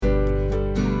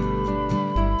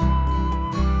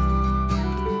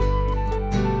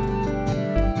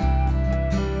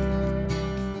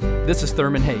This is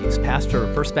Thurman Hayes, pastor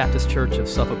of First Baptist Church of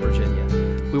Suffolk, Virginia.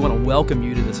 We want to welcome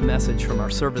you to this message from our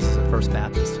services at First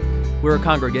Baptist. We're a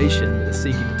congregation that is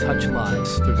seeking to touch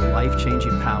lives through the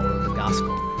life-changing power of the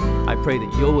gospel. I pray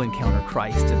that you'll encounter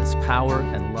Christ in his power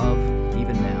and love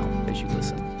even now as you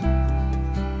listen.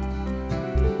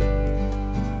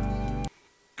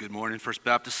 Good morning, First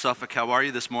Baptist Suffolk. How are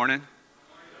you this morning?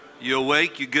 You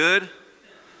awake? You good?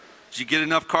 Did you get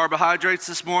enough carbohydrates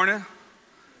this morning?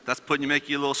 That's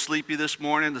making you a little sleepy this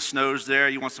morning. The snow's there.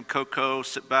 You want some cocoa?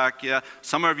 Sit back. Yeah.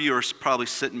 Some of you are probably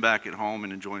sitting back at home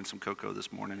and enjoying some cocoa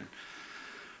this morning and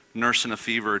nursing a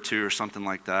fever or two or something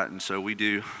like that. And so we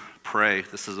do pray.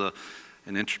 This is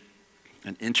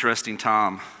an interesting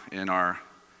time in our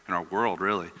world,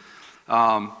 really.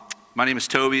 My name is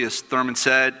Toby, as Thurman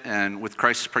said, and with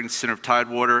Crisis Pregnancy Center of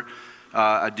Tidewater,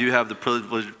 I do have the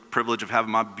privilege of having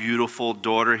my beautiful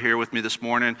daughter here with me this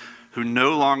morning, who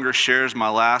no longer shares my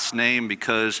last name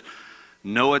because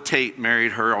Noah Tate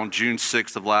married her on June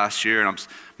 6th of last year, and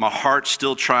my heart's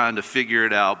still trying to figure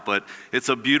it out, but it's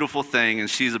a beautiful thing, and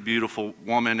she's a beautiful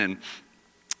woman, and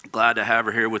glad to have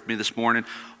her here with me this morning.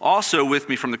 Also with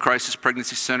me from the Crisis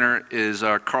Pregnancy Center is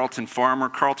Carlton Farmer.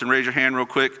 Carlton, raise your hand real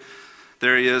quick.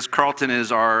 There he is. Carlton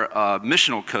is our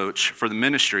missional coach for the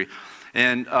ministry.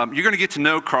 And you're going to get to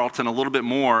know Carlton a little bit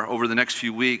more over the next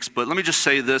few weeks. But let me just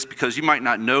say this, because you might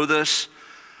not know this,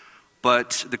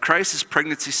 but the Crisis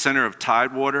Pregnancy Center of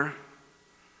Tidewater,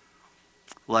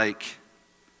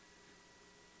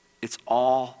 it's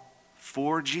all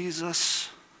for Jesus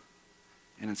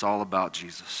and it's all about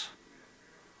Jesus.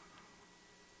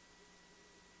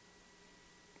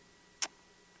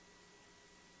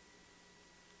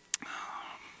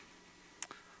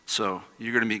 So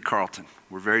you're going to meet Carlton.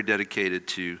 We're very dedicated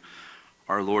to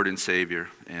our Lord and Savior,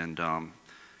 and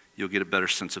you'll get a better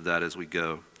sense of that as we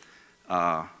go.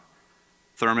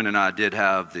 Thurman and I did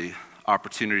have the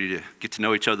opportunity to get to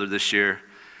know each other this year,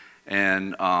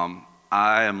 and I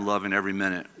am loving every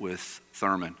minute with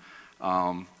Thurman.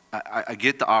 I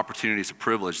get the opportunity, it's a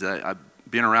privilege that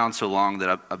I've been around so long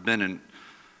that I've been in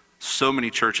so many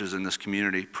churches in this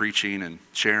community preaching and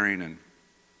sharing, and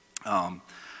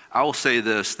I will say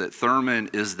this, that Thurman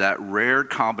is that rare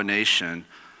combination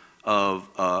of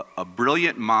a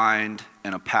brilliant mind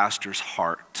and a pastor's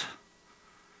heart.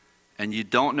 And you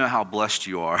don't know how blessed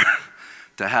you are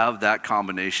to have that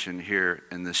combination here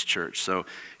in this church. So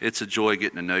it's a joy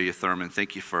getting to know you, Thurman.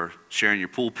 Thank you for sharing your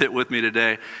pulpit with me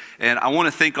today. And I want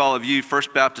to thank all of you,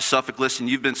 First Baptist Suffolk. Listen,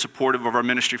 you've been supportive of our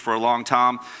ministry for a long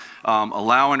time,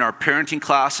 allowing our parenting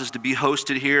classes to be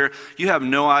hosted here. You have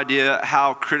no idea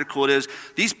how critical it is.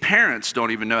 These parents don't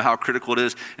even know how critical it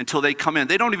is until they come in.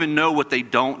 They don't even know what they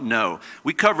don't know.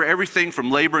 We cover everything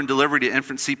from labor and delivery to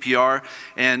infant CPR,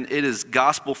 and it is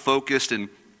gospel focused, and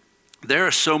there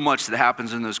is so much that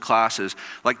happens in those classes.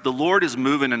 Like, the Lord is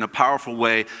moving in a powerful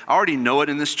way. I already know it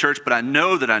in this church, but I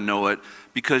know that I know it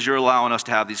because you're allowing us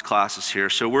to have these classes here.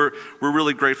 So we're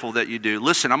really grateful that you do.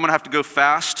 Listen, I'm going to have to go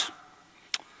fast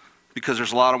because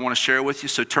there's a lot I want to share with you.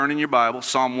 So turn in your Bible,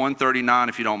 Psalm 139,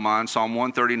 if you don't mind, Psalm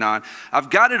 139. I've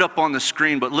got it up on the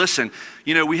screen, but listen,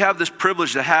 we have this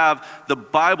privilege to have the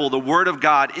Bible, the Word of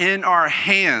God, in our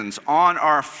hands, on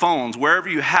our phones, wherever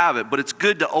you have it, but it's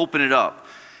good to open it up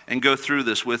and go through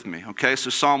this with me, okay? So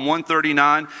Psalm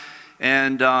 139,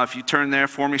 and if you turn there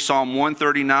for me, Psalm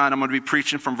 139, I'm going to be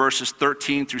preaching from verses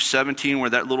 13 through 17, where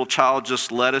that little child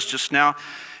just led us just now.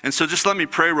 And so just let me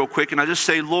pray real quick, and I just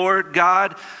say, Lord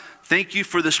God, thank you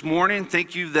for this morning.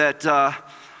 Thank you that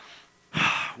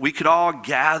we could all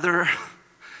gather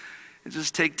and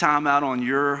just take time out on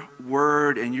your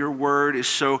word, and your word is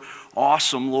so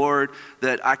awesome, Lord,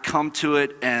 that I come to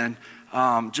it and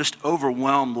just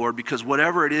overwhelmed, Lord, because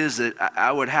whatever it is that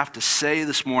I would have to say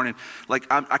this morning,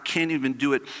 I can't even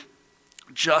do it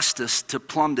justice to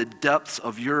plumb the depths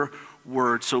of your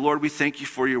word. So, Lord, we thank you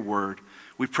for your word.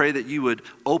 We pray that you would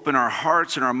open our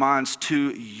hearts and our minds to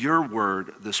your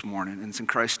word this morning. And it's in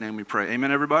Christ's name we pray.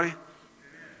 Amen, everybody? Amen.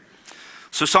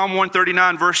 So Psalm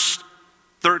 139, verse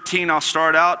 13, I'll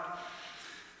start out.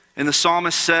 And the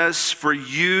psalmist says, for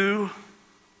you,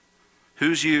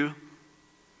 who's you?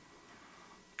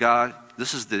 God,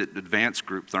 this is the advanced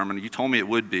group, Thurman. You told me it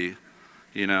would be,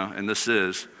 and this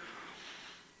is.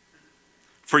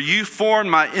 For you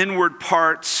formed my inward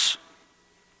parts.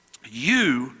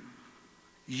 You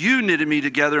knitted me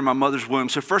together in my mother's womb.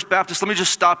 So First Baptist, let me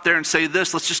just stop there and say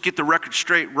this. Let's just get the record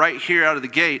straight right here out of the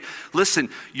gate.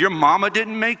 Listen, your mama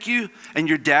didn't make you and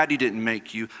your daddy didn't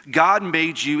make you. God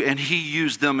made you and he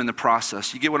used them in the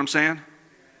process. You get what I'm saying?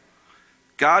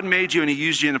 God made you and he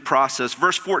used you in the process.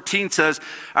 Verse 14 says,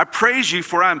 I praise you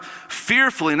for I am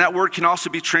fearfully, and that word can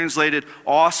also be translated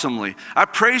awesomely. I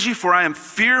praise you for I am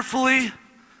fearfully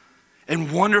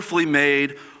and wonderfully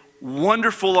made.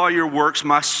 Wonderful are your works.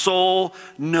 My soul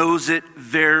knows it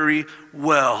very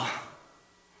well.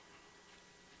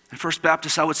 And First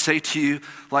Baptist, I would say to you,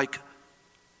 like,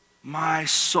 my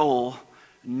soul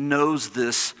knows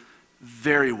this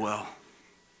very well.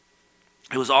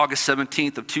 It was August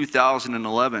 17th of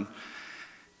 2011,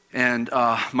 and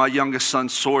my youngest son,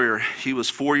 Sawyer, he was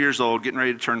 4 years old, getting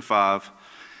ready to turn 5.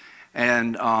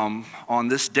 And on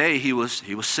this day, he was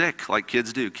sick, like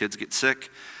kids do. Kids get sick.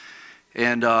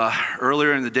 And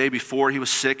earlier in the day before, he was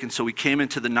sick, and so we came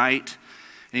into the night,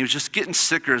 and he was just getting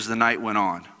sicker as the night went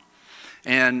on.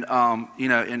 And,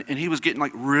 and he was getting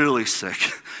like really sick.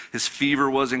 His fever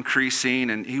was increasing,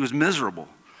 and he was miserable.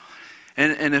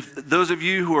 And if those of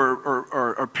you who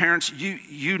are parents,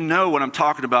 you know what I'm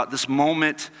talking about, this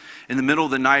moment in the middle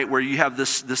of the night where you have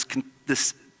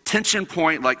this tension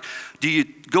point, like, do you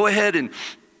go ahead and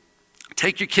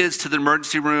take your kids to the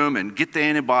emergency room and get the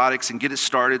antibiotics and get it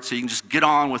started so you can just get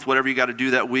on with whatever you got to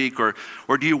do that week, or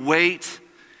do you wait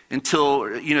until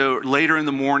later in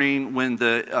the morning when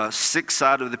the sick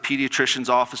side of the pediatrician's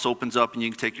office opens up and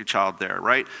you can take your child there,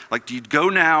 right? Like, do you go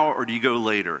now or do you go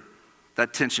later?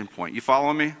 That tension point. You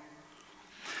following me?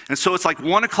 And so it's like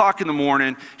 1 o'clock in the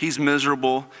morning, he's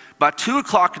miserable. By 2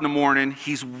 o'clock in the morning,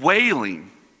 he's wailing.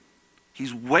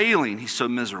 He's so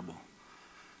miserable.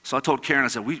 So I told Karen, I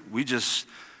said, we just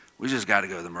got to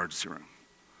go to the emergency room.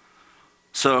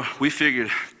 So we figured,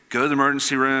 go to the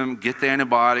emergency room, get the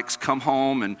antibiotics, come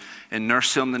home and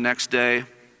nurse him the next day.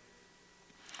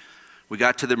 We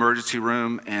got to the emergency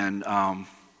room, and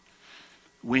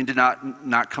we ended up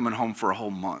not coming home for a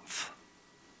whole month.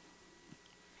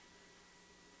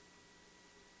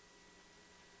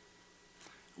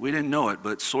 We didn't know it,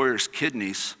 but Sawyer's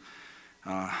kidneys,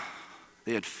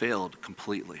 they had failed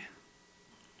completely.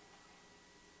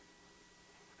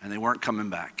 And they weren't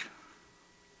coming back.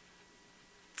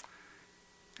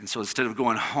 And so instead of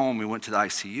going home, we went to the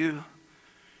ICU,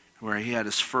 where he had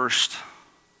his first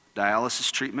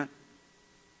dialysis treatment.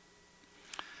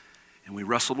 And we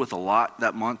wrestled with a lot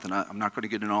that month, and I'm not going to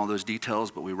get into all those details,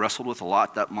 but we wrestled with a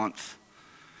lot that month.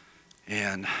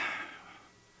 And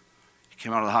he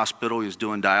came out of the hospital. He was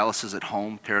doing dialysis at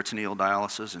home, peritoneal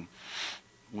dialysis. And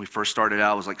when we first started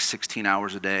out, it was like 16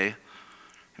 hours a day.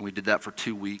 And we did that for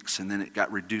 2 weeks, and then it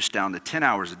got reduced down to 10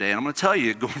 hours a day. And I'm going to tell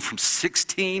you, going from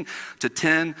 16 to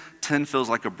 10 feels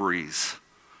like a breeze.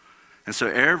 And so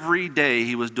every day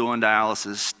he was doing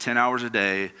dialysis, 10 hours a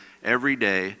day, every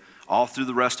day, all through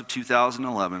the rest of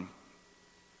 2011.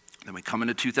 Then we come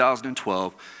into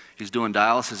 2012. He's doing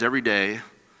dialysis every day,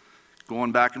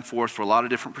 going back and forth for a lot of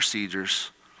different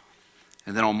procedures.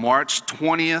 And then on March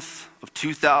 20th of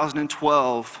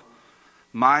 2012,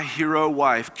 my hero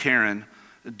wife, Karen,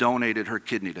 donated her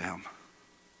kidney to him.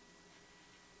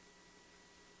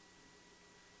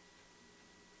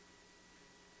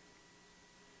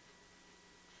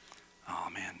 Oh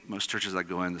man, most churches I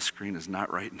go in, the screen is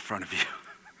not right in front of you.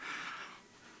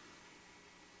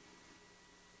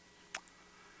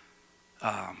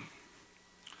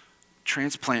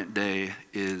 Transplant day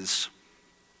it's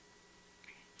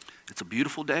a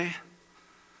beautiful day,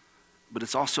 but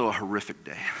it's also a horrific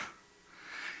day.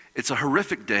 It's a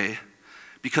horrific day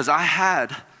because I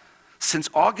had, since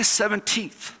August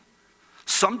 17th,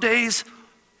 some days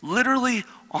literally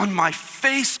on my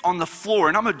face on the floor,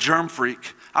 and I'm a germ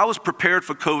freak. I was prepared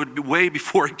for COVID way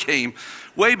before it came.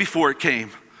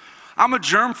 I'm a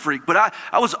germ freak, but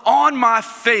I was on my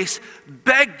face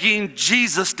begging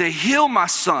Jesus to heal my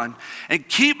son and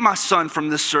keep my son from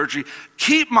this surgery,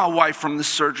 keep my wife from this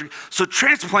surgery. So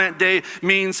transplant day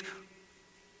means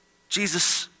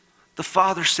Jesus, the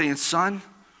Father, saying, son,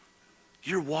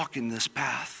 you're walking this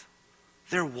path.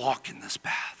 They're walking this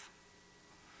path.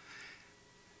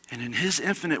 And in his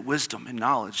infinite wisdom and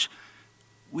knowledge,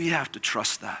 we have to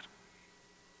trust that.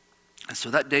 And so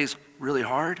that day's really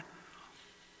hard,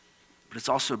 but it's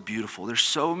also beautiful. There's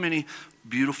so many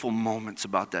beautiful moments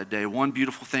about that day. One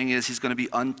beautiful thing is he's going to be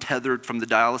untethered from the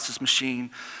dialysis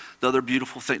machine. The other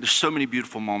beautiful thing, there's so many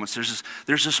beautiful moments. There's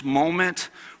this moment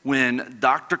when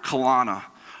Dr. Kalana,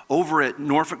 over at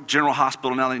Norfolk General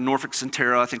Hospital, now Norfolk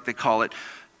Centera, I think they call it,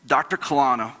 Dr.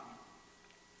 Kalana,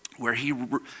 where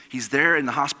he's there in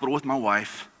the hospital with my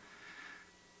wife,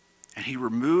 and he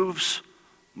removes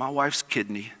my wife's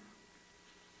kidney,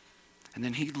 and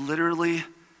then he literally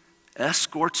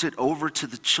escorts it over to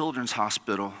the children's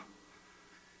hospital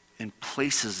and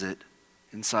places it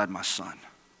inside my son.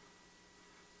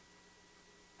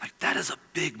 Like, that is a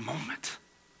big moment.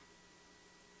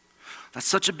 That's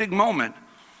such a big moment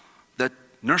that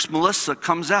Nurse Melissa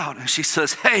comes out and she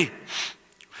says, hey,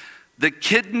 the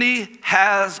kidney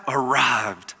has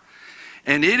arrived.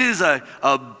 And it is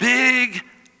a big,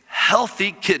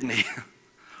 healthy kidney.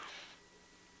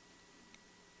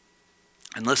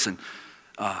 And listen,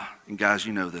 and guys,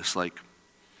 you know this, like,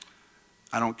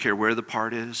 I don't care where the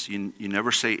part is. You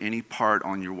never say any part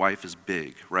on your wife is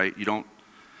big, right?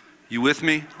 You with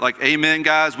me? Like, amen,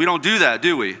 guys? We don't do that,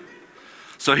 do we?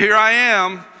 So here I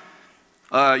am,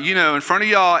 in front of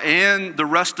y'all and the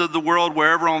rest of the world,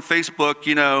 wherever on Facebook,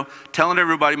 telling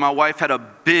everybody my wife had a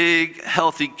big,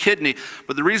 healthy kidney.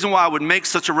 But the reason why I would make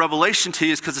such a revelation to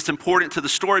you is because it's important to the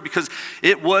story, because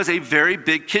it was a very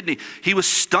big kidney. He was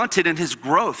stunted in his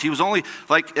growth. He was only,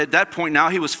 at that point now,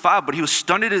 he was 5, but he was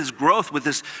stunted in his growth with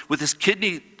his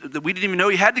kidney. That we didn't even know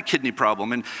he had the kidney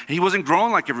problem, and he wasn't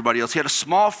growing like everybody else. He had a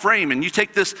small frame, and you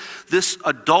take this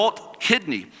adult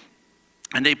kidney,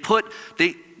 and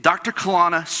Dr.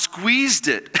 Kalana squeezed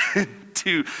it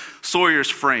into Sawyer's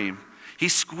frame. He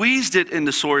squeezed it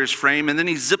into Sawyer's frame, and then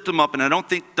he zipped him up. And I don't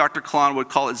think Dr. Kalana would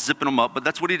call it zipping him up, but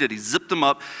that's what he did. He zipped him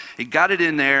up. He got it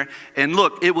in there. And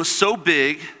look, it was so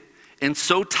big and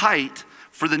so tight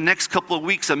for the next couple of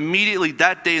weeks. Immediately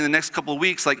that day and the next couple of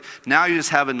weeks, like now you're just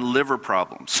having liver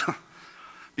problems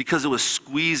because it was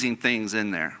squeezing things in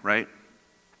there, right?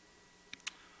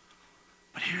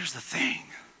 But here's the thing.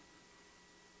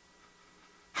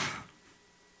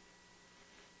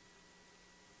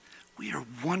 We are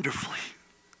wonderfully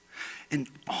and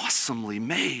awesomely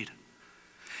made.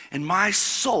 And my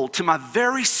soul, to my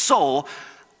very soul,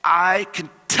 I can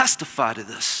testify to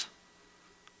this.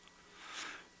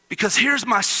 Because here's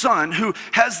my son who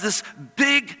has this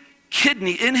big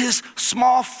kidney in his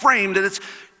small frame that it's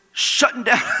shutting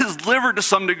down his liver to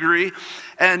some degree.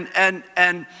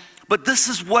 But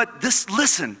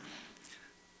listen,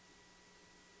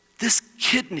 this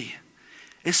kidney,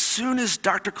 as soon as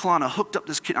Dr. Kalana hooked up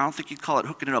this kidney, I don't think you'd call it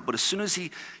hooking it up, but as soon as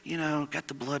he, got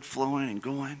the blood flowing and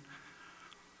going,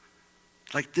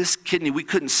 like this kidney, we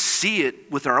couldn't see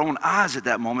it with our own eyes at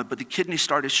that moment, but the kidney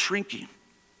started shrinking.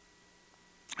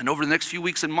 And over the next few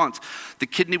weeks and months, the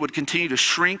kidney would continue to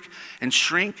shrink and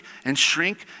shrink and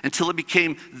shrink until it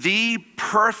became the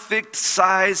perfect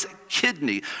size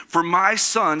kidney for my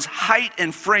son's height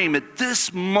and frame at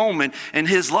this moment in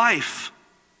his life.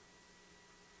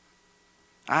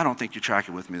 I don't think you're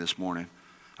tracking with me this morning.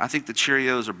 I think the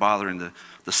Cheerios are bothering the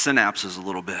synapses a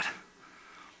little bit.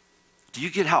 Do you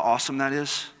get how awesome that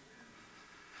is?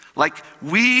 Like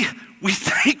we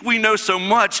think we know so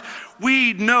much,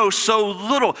 we know so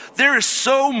little. There is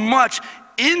so much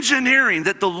engineering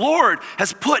that the Lord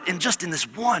has put in this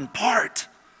one part.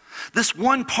 This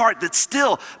one part that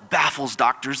still baffles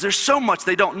doctors. There's so much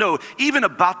they don't know, even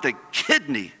about the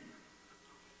kidney.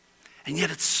 And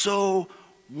yet it's so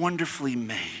wonderfully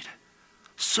made,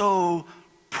 so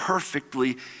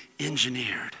perfectly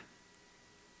engineered.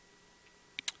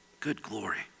 Good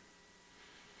glory.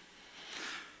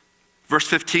 Verse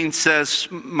 15 says,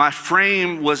 my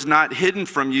frame was not hidden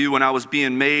from you when I was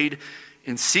being made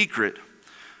in secret.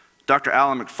 Dr.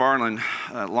 Alan McFarland,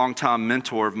 a longtime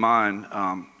mentor of mine,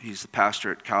 he's the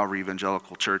pastor at Calvary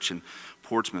Evangelical Church in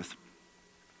Portsmouth.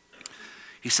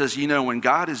 He says, when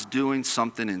God is doing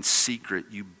something in secret,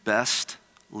 you best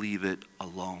leave it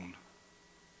alone.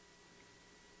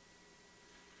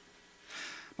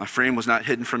 My frame was not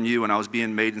hidden from you when I was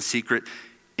being made in secret,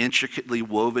 intricately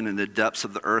woven in the depths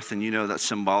of the earth, and that's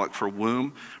symbolic for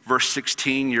womb. Verse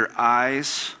 16, your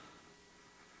eyes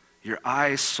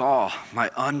saw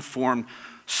my unformed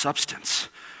substance.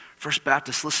 First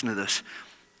Baptist, listen to this.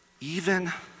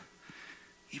 Even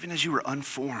as you were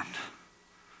unformed,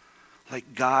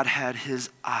 like God had his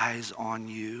eyes on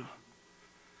you.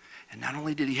 And not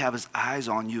only did he have his eyes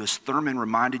on you, as Thurman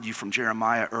reminded you from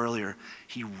Jeremiah earlier,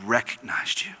 he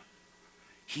recognized you.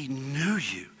 He knew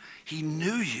you. He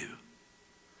knew you.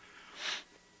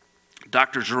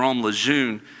 Dr. Jerome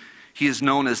Lejeune, he is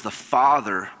known as the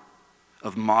father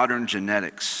of modern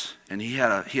genetics. And he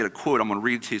had a quote I'm going to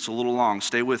read to you. It's a little long.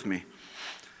 Stay with me.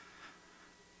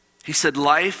 He said,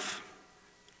 life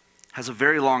has a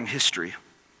very long history.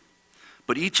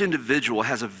 But each individual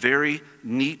has a very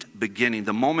neat beginning,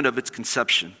 the moment of its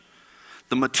conception.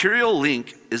 The material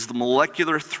link is the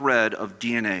molecular thread of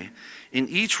DNA. In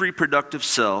each reproductive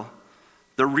cell,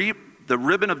 the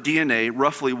ribbon of DNA,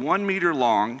 roughly 1 meter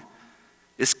long,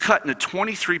 is cut into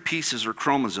 23 pieces or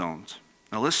chromosomes.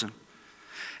 Now listen.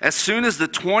 As soon as the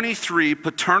 23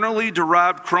 paternally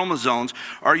derived chromosomes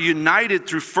are united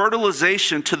through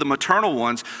fertilization to the maternal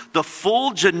ones, the full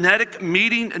genetic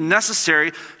meeting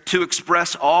necessary to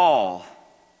express all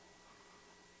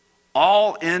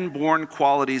All inborn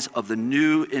qualities of the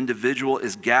new individual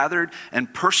is gathered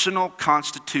and personal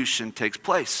constitution takes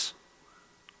place.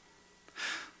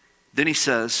 Then he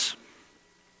says,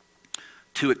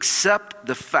 to accept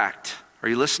the fact, are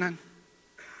you listening?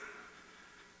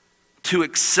 To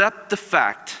accept the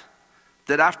fact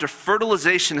that after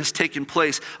fertilization has taken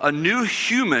place, a new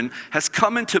human has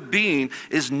come into being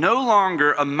is no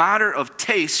longer a matter of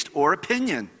taste or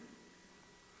opinion.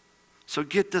 So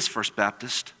get this, First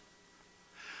Baptist.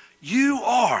 You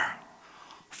are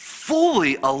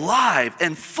fully alive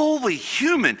and fully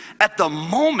human at the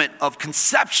moment of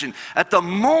conception, at the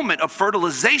moment of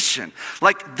fertilization.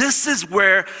 Like, this is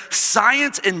where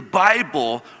science and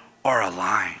Bible are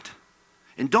aligned.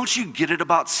 And don't you get it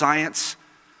about science?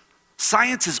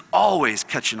 Science is always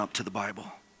catching up to the Bible.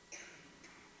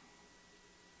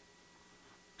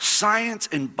 Science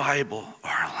and Bible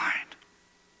are aligned.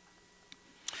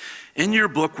 In your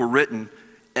book were written,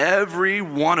 every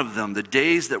one of them, the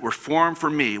days that were formed for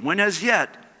me, when as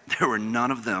yet there were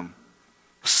none of them.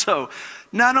 So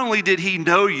not only did he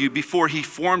know you before he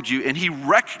formed you and he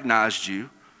recognized you,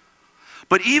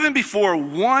 but even before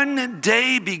one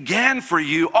day began for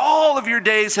you, all of your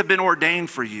days have been ordained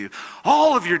for you.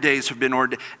 All of your days have been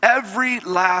ordained. Every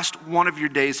last one of your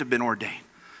days have been ordained.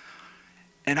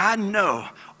 And I know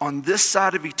on this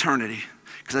side of eternity,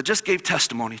 because I just gave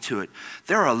testimony to it,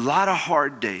 there are a lot of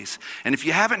hard days. And if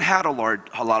you haven't had a lot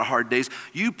of hard days,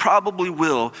 you probably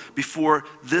will before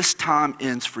this time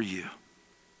ends for you.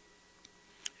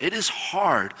 It is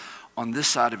hard on this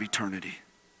side of eternity.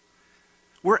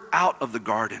 We're out of the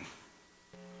garden.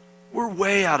 We're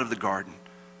way out of the garden,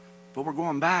 but we're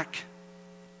going back.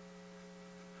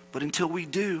 But until we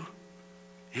do,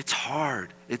 it's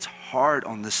hard. It's hard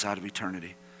on this side of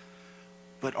eternity.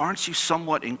 But aren't you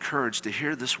somewhat encouraged to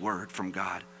hear this word from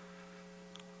God?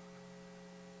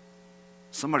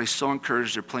 Somebody's so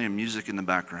encouraged they're playing music in the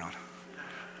background.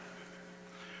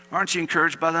 Aren't you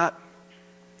encouraged by that?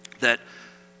 That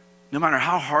no matter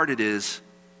how hard it is,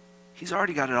 he's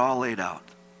already got it all laid out.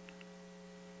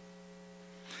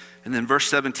 And then verse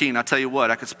 17, I tell you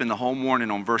what, I could spend the whole morning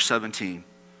on verse 17.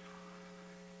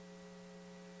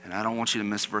 And I don't want you to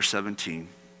miss verse 17.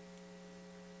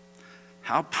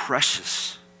 How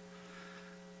precious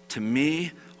to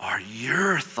me are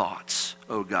your thoughts,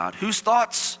 O God. Whose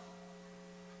thoughts?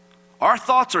 Our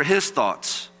thoughts or his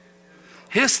thoughts?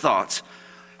 His thoughts.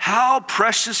 How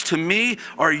precious to me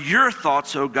are your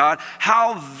thoughts, O God.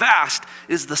 How vast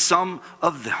is the sum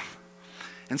of them.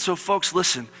 And so, folks,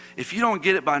 listen, if you don't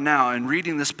get it by now in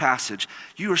reading this passage,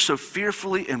 you are so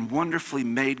fearfully and wonderfully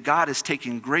made. God is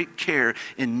taking great care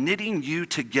in knitting you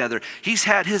together. He's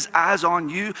had his eyes on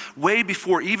you way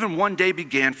before even one day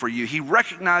began for you. He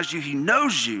recognized you. He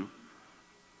knows you.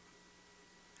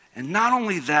 And not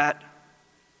only that,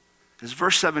 as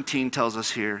verse 17 tells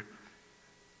us here,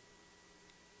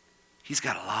 he's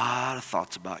got a lot of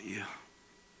thoughts about you.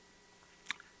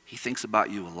 He thinks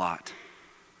about you a lot.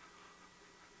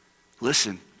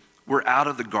 Listen, we're out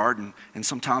of the garden, and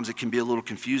sometimes it can be a little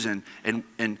confusing, and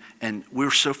we're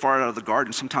so far out of the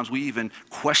garden, sometimes we even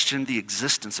question the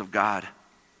existence of God.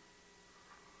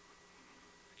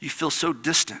 You feel so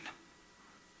distant.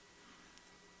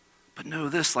 But know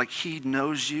this, like, he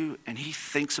knows you and he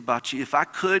thinks about you. If I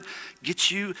could get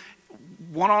you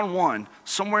one-on-one,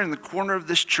 somewhere in the corner of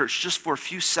this church, just for a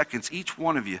few seconds, each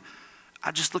one of you, I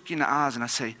just look you in the eyes and I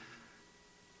say,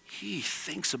 he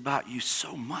thinks about you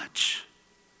so much.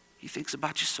 He thinks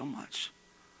about you so much.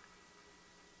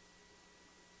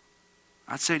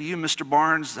 I'd say to you, Mr.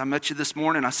 Barnes, I met you this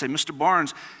morning, I say, Mr.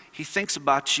 Barnes, he thinks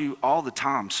about you all the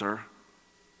time, sir.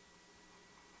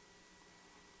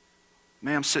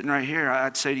 Ma'am, sitting right here,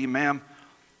 I'd say to you, ma'am,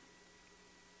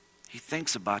 he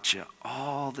thinks about you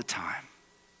all the time.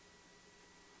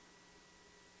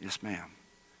 Yes, ma'am.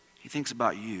 He thinks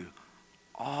about you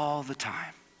all the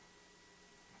time.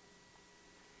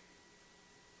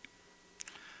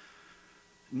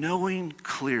 Knowing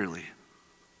clearly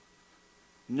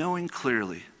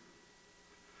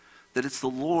that it's the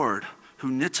Lord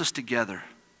who knits us together,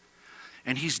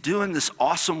 and he's doing this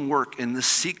awesome work in this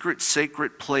secret,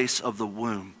 sacred place of the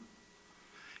womb.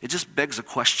 It just begs a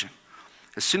question.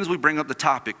 As soon as we bring up the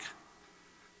topic,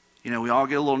 we all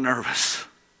get a little nervous.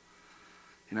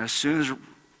 As soon as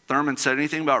Thurman said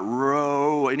anything about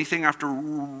row, anything after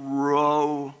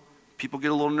row, people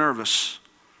get a little nervous.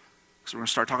 So we're going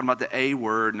to start talking about the A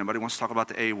word. Nobody wants to talk about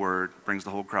the A word. Brings the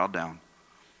whole crowd down.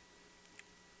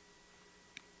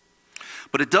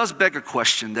 But it does beg a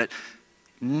question that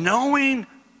knowing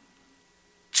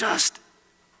just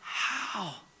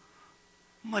how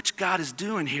much God is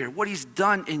doing here, what he's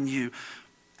done in you,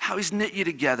 how he's knit you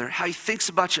together, how he thinks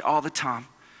about you all the time.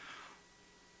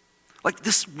 Like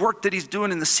this work that he's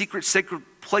doing in the secret, sacred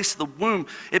place of the womb,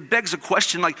 it begs a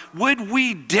question like, would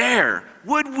we dare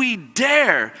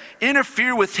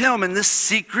interfere with him in this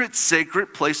secret,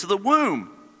 sacred place of the womb?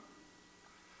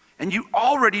 And you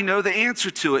already know the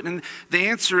answer to it. And the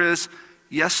answer is,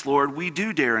 yes, Lord, we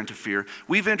do dare interfere.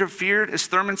 We've interfered, as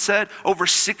Thurman said, over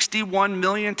 61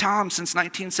 million times since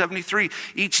 1973.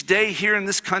 Each day here in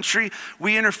this country,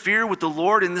 we interfere with the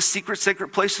Lord in this secret,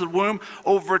 sacred place of the womb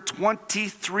over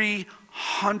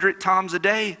 2,300 times a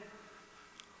day.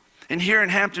 And here in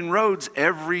Hampton Roads,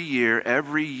 every year,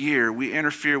 we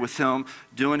interfere with him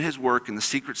doing his work in the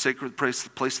secret, sacred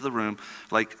place of the room,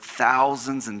 like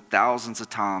thousands and thousands of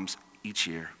times each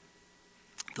year.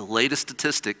 The latest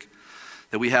statistic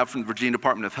that we have from the Virginia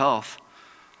Department of Health,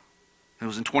 it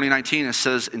was in 2019. It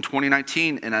says in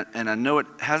 2019, and I know it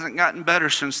hasn't gotten better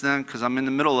since then because I'm in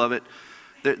the middle of it,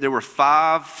 there were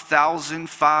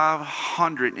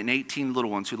 5,518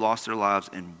 little ones who lost their lives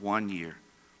in 1 year.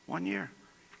 1 year.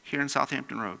 Here in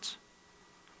Southampton Roads.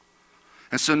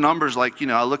 And so numbers like,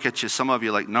 I look at you, some of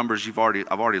you like numbers, I've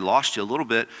already lost you a little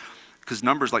bit, because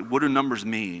numbers like, what do numbers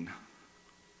mean?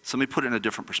 So let me put it in a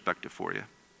different perspective for you.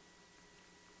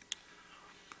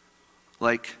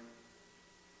 Like,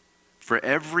 for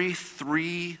every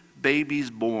 3 babies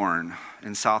born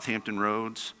in Southampton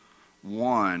Roads,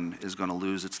 1 is going to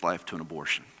lose its life to an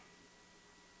abortion.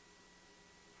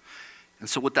 And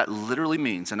so what that literally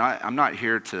means, and I'm not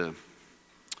here to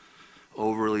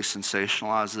overly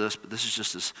sensationalize this, but this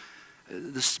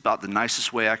is about the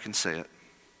nicest way I can say it.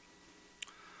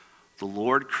 The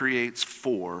Lord creates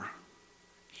 4,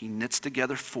 he knits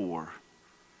together 4,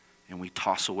 and we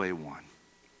toss away 1.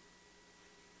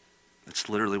 That's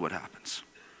literally what happens.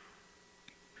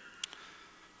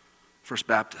 First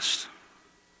Baptist,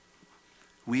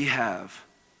 we have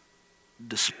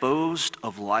disposed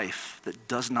of life that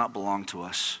does not belong to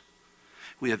us.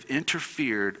 We have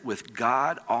interfered with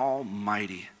God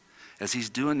Almighty as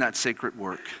he's doing that sacred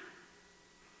work.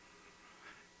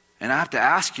 And I have to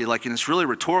ask you, and it's really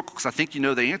rhetorical because I think you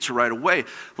know the answer right away,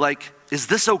 is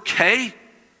this okay?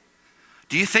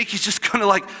 Do you think he's just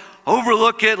gonna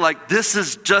overlook it, this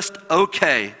is just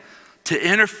okay to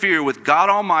interfere with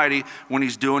God Almighty when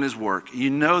he's doing his work?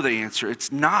 You know the answer,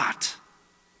 it's not.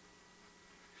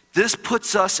 This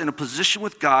puts us in a position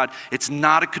with God, it's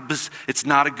not a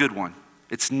good one.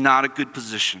 It's not a good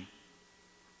position.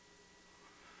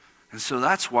 And so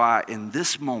that's why in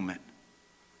this moment,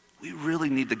 we really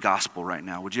need the gospel right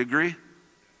now. Would you agree?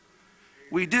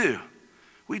 We do.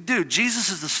 We do. Jesus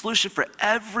is the solution for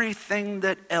everything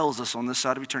that ails us on this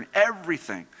side of eternity.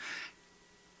 Everything.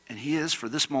 And he is for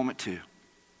this moment too.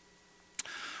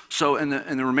 So in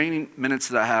the remaining minutes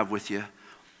that I have with you,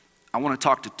 I want to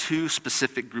talk to 2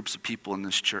 specific groups of people in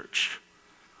this church.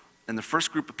 And the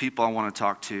first group of people I want to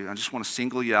talk to, I just want to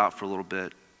single you out for a little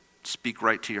bit, speak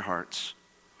right to your hearts,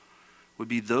 would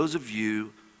be those of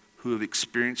you who have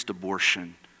experienced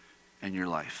abortion in your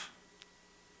life.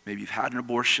 Maybe you've had an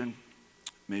abortion,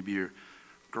 maybe your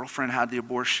girlfriend had the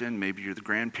abortion, maybe you're the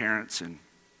grandparents and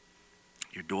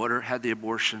your daughter had the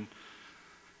abortion.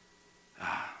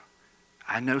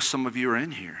 I know some of you are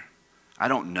in here. I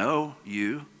don't know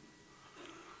you.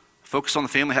 Focus on the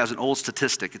Family has an old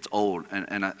statistic. It's old,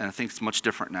 and I think it's much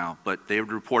different now. But they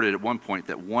reported at one point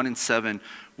that 1 in 7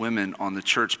 women on the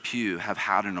church pew have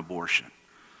had an abortion.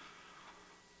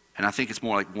 And I think it's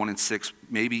more like 1 in 6,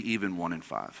 maybe even 1 in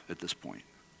 5 at this point.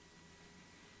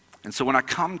 And so when I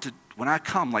come,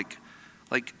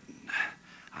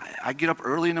 I get up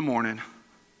early in the morning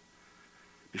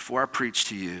before I preach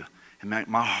to you, and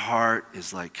my heart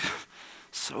is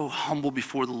so humble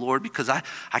before the Lord, because I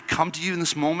come to you in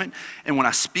this moment, and when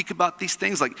I speak about these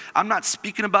things, I'm not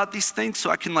speaking about these things so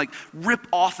I can rip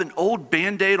off an old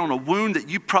Band-Aid on a wound that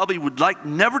you probably would like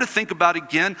never to think about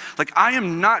again. I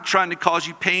am not trying to cause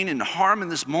you pain and harm in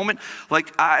this moment.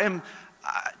 By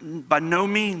no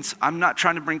means, I'm not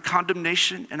trying to bring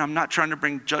condemnation, and I'm not trying to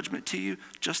bring judgment to you,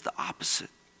 just the opposite.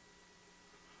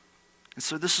 And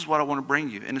so this is what I want to bring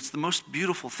you, and it's the most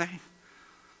beautiful thing.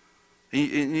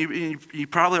 And you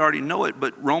probably already know it,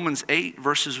 but Romans 8,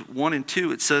 verses 1 and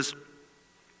 2, it says,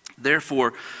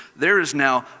 "Therefore, there is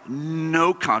now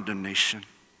no condemnation.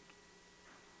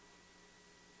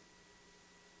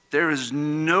 There is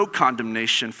no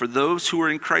condemnation for those who are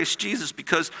in Christ Jesus,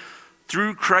 because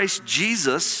through Christ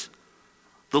Jesus,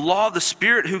 the law of the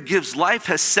Spirit who gives life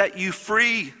has set you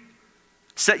free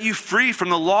from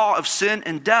the law of sin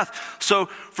and death." So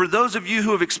for those of you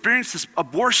who have experienced this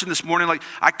abortion this morning,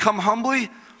 I come humbly,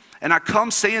 And I come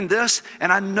saying this,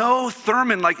 and I know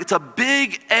Thurman, like it's a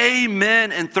big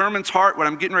amen in Thurman's heart what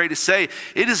I'm getting ready to say.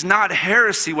 It is not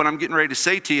heresy what I'm getting ready to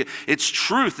say to you. It's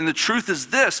truth, and the truth is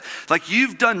this. Like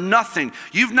you've done nothing.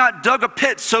 You've not dug a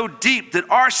pit so deep that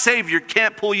our Savior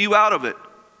can't pull you out of it.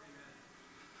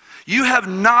 You have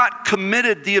not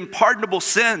committed the unpardonable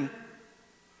sin.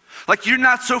 Like you're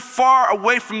not so far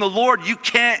away from the Lord, you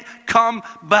can't come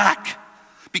back.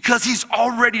 Because he's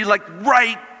already like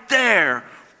right there.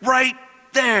 Right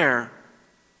there.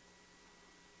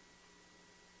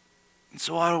 And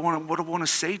so what I want to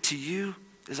say to you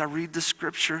as I read this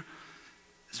scripture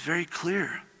is very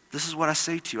clear. This is what I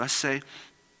say to you. I say,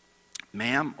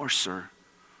 ma'am or sir,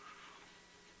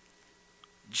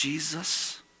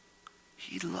 Jesus,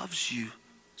 he loves you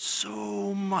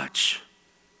so much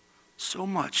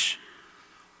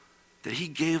that he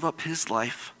gave up his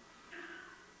life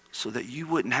so that you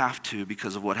wouldn't have to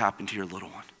because of what happened to your little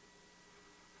one.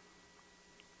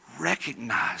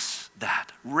 Recognize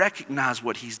that. Recognize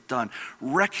what he's done.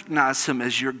 Recognize him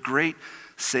as your great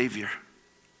Savior.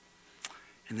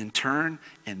 And then turn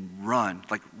and run.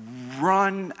 Like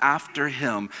run after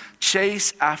him.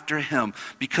 Chase after him.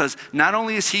 Because not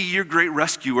only is he your great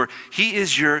rescuer, he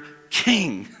is your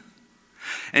king.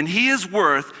 And he is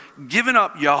worth giving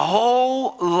up your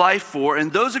whole life for.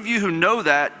 And those of you who know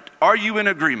that, are you in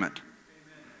agreement?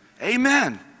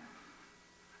 Amen.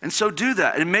 And so do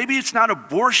that. And maybe it's not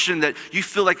abortion that you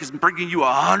feel like is bringing you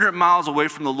 100 miles away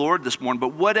from the Lord this morning,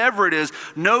 but whatever it is,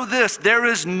 know this, there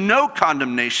is no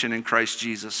condemnation in Christ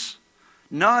Jesus.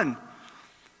 None.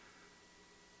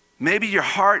 Maybe your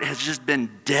heart has just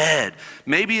been dead.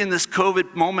 Maybe in this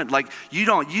COVID moment, like you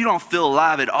don't feel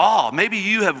alive at all. Maybe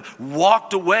you have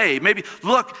walked away. Maybe,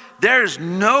 look, there is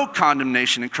no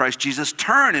condemnation in Christ Jesus.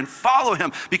 Turn and follow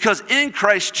him because in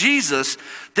Christ Jesus,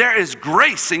 there is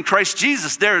grace. In Christ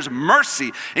Jesus, there is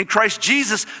mercy. In Christ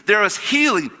Jesus, there is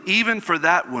healing even for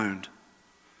that wound.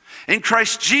 In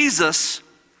Christ Jesus,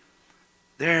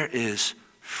 there is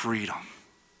freedom.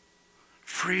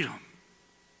 Freedom.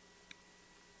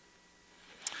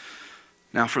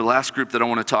 Now for the last group that I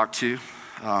want to talk to,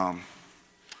 I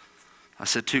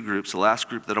said two groups. The last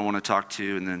group that I want to talk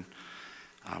to, and then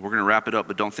we're going to wrap it up,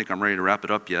 but don't think I'm ready to wrap it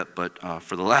up yet. But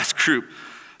for the last group,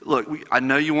 look, I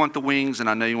know you want the wings, and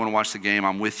I know you want to watch the game.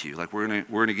 I'm with you. Like we're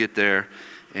gonna get there,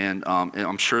 and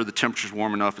I'm sure the temperature's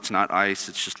warm enough. It's not ice.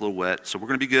 It's just a little wet. So we're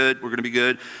going to be good. We're going to be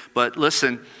good. But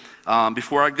listen,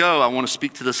 before I go, I want to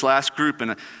speak to this last group,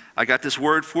 and I got this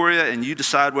word for you, and you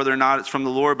decide whether or not it's from the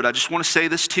Lord, but I just want to say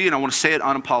this to you, and I want to say it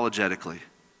unapologetically.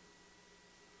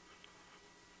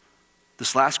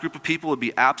 This last group of people would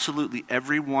be absolutely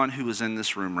everyone who is in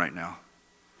this room right now.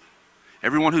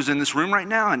 Everyone who's in this room right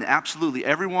now, and absolutely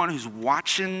everyone who's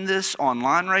watching this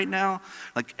online right now,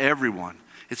 like everyone.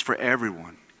 It's for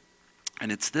everyone.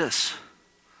 And it's this.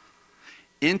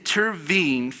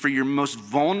 Intervene for your most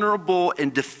vulnerable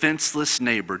and defenseless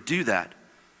neighbor. Do that.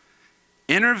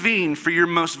 Intervene for your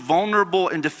most vulnerable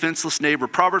and defenseless neighbor.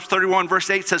 Proverbs 31 verse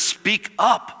 8 says, speak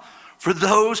up for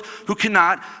those who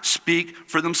cannot speak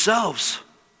for themselves.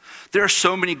 There are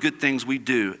so many good things we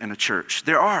do in a church.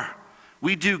 There are.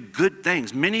 We do good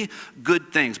things, many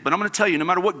good things. But I'm going to tell you, no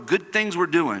matter what good things we're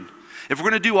doing, if we're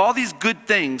going to do all these good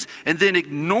things and then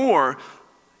ignore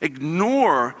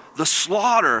the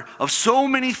slaughter of so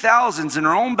many thousands in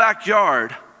our own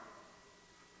backyard,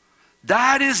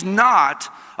 that is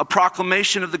not a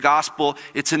proclamation of the gospel,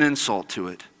 it's an insult to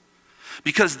it.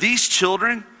 Because these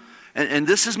children, and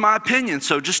this is my opinion,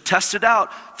 so just test it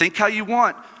out, think how you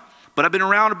want. But I've been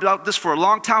around about this for a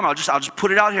long time. I'll just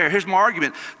put it out here. Here's my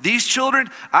argument. These children,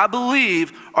 I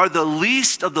believe, are the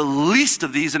least of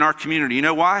these in our community. You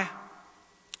know why?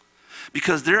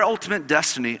 Because their ultimate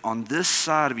destiny on this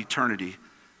side of eternity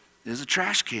is a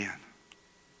trash can.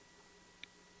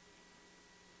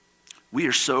 We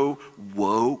are so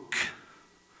woke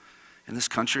in this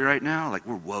country right now. Like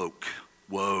we're woke.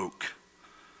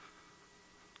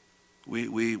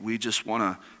 We just want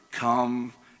to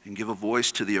come and give a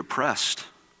voice to the oppressed.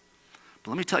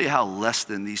 But let me tell you how less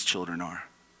than these children are.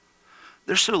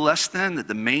 They're so less than that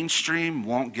the mainstream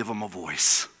won't give them a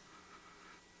voice.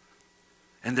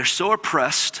 And they're so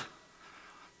oppressed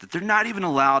that they're not even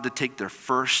allowed to take their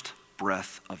first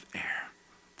breath of air.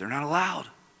 They're not allowed.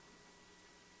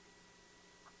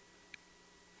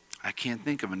 I can't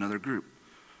think of another group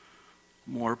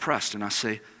more oppressed. And I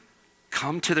say,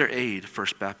 come to their aid,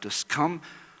 First Baptist. Come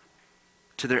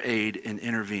to their aid and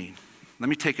intervene. Let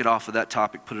me take it off of that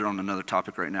topic, put it on another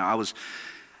topic right now.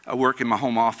 I work in my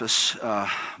home office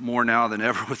more now than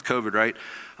ever with COVID, right?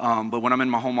 But when I'm in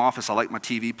my home office, I like my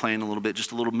TV playing a little bit,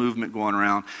 just a little movement going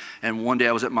around. And one day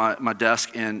I was at my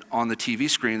desk, and on the TV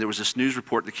screen, there was this news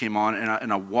report that came on,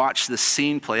 and I watched this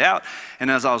scene play out.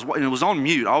 And as and it was on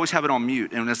mute. I always have it on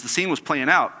mute. And as the scene was playing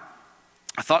out,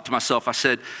 I thought to myself, I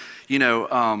said,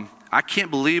 I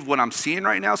can't believe what I'm seeing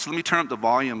right now, so let me turn up the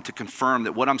volume to confirm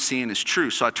that what I'm seeing is true.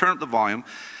 So I turned up the volume,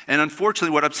 and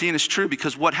unfortunately what I'm seeing is true,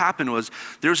 because what happened was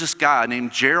there was this guy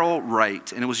named Gerald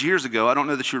Wright, and it was years ago. I don't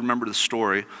know that you remember the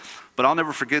story, but I'll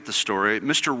never forget the story.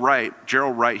 Mr. Wright,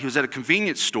 Gerald Wright, he was at a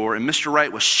convenience store, and Mr.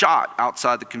 Wright was shot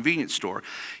outside the convenience store.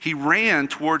 He ran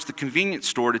towards the convenience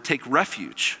store to take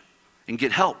refuge and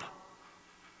get help.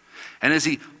 And as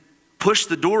he pushed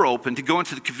the door open to go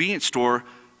into the convenience store,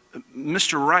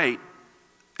 Mr. Wright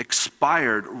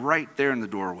expired right there in the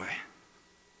doorway.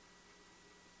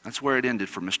 That's where it ended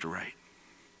for Mr. Wright,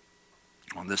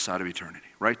 on this side of eternity,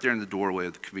 right there in the doorway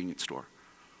of the convenience store.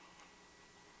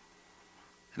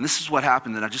 And this is what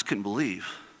happened that I just couldn't believe.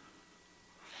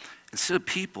 Instead of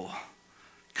people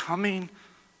coming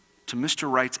to Mr.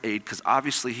 Wright's aid, because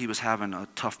obviously he was having a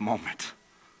tough moment,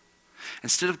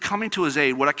 instead of coming to his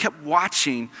aid, what I kept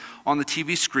watching on the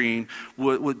TV screen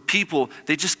with people,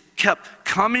 they just kept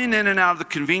coming in and out of the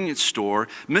convenience store.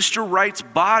 Mr. Wright's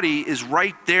body is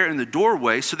right there in the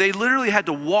doorway, so they literally had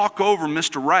to walk over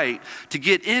Mr. Wright to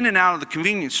get in and out of the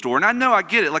convenience store. And I know, I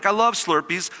get it. Like, I love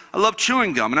Slurpees, I love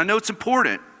chewing gum, and I know it's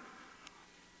important.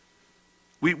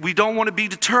 We don't want to be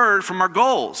deterred from our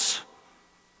goals.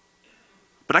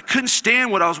 But I couldn't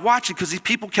stand what I was watching, because these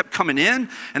people kept coming in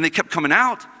and they kept coming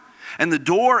out. And the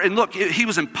door, and look, he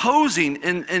was imposing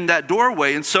in that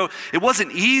doorway, and so it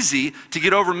wasn't easy to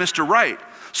get over Mr. Wright.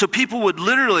 So people would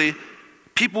literally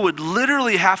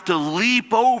have to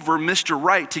leap over Mr.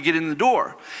 Wright to get in the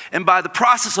door. And by the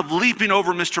process of leaping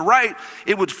over Mr. Wright,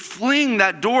 it would fling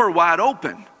that door wide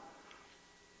open.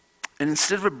 And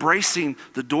instead of embracing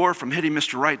the door from hitting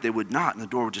Mr. Wright, they would not, and the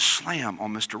door would just slam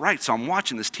on Mr. Wright. So I'm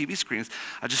watching this TV screen,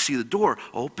 I just see the door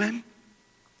open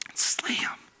and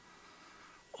slam.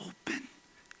 Open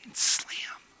and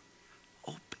slam.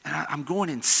 Open. And I'm going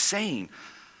insane.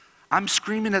 I'm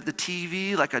screaming at the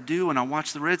TV like I do when I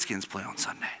watch the Redskins play on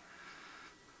Sunday.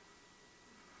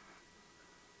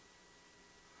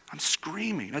 I'm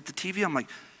screaming at the TV. I'm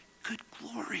like, good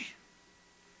glory.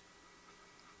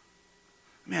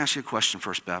 Let me ask you a question,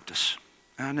 First Baptist.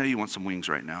 And I know you want some wings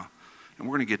right now, and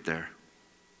we're going to get there.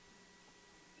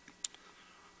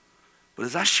 But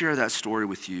as I share that story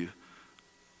with you,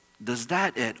 does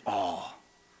that at all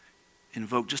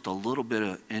invoke just a little bit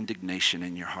of indignation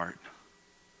in your heart?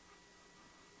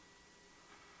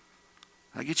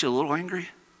 Did I get you a little angry?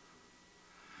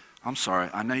 I'm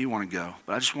sorry, I know you want to go,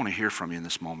 but I just want to hear from you in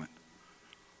this moment.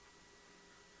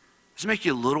 Does it make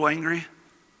you a little angry?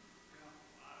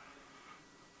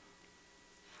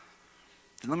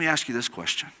 Then let me ask you this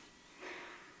question.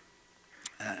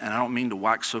 And I don't mean to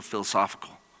wax so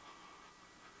philosophical,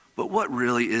 but what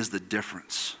really is the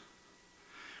difference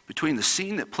between the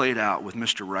scene that played out with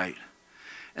Mr. Wright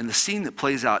and the scene that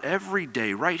plays out every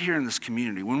day right here in this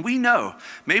community? When we know,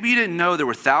 maybe you didn't know there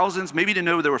were thousands, maybe you didn't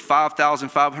know there were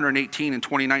 5,518 in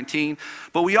 2019,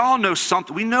 but we all know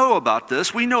something. We know about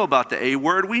this. We know about the A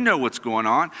word. We know what's going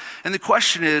on. And the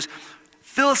question is,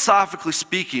 philosophically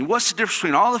speaking, what's the difference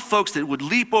between all the folks that would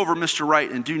leap over Mr.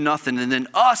 Wright and do nothing, and then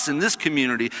us in this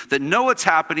community that know what's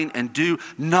happening and do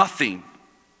nothing?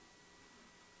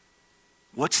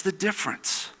 What's the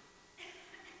difference?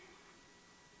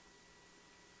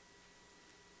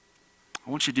 I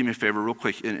want you to do me a favor real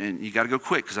quick, and you got to go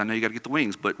quick because I know you got to get the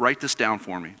wings, but write this down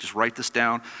for me. Just write this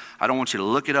down. I don't want you to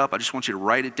look it up. I just want you to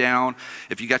write it down.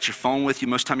 If you got your phone with you,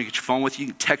 most of the time you get your phone with you,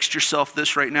 you can text yourself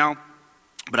this right now.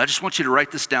 But I just want you to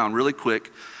write this down really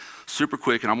quick, super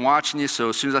quick, and I'm watching you, so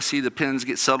as soon as I see the pens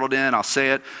get settled in, I'll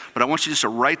say it. But I want you just to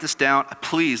write this down.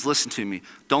 Please listen to me.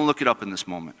 Don't look it up in this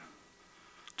moment.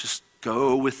 Just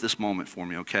go with this moment for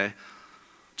me, okay?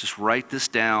 Just write this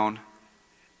down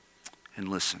and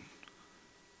listen.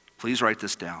 Please write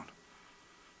this down.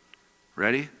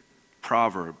 Ready?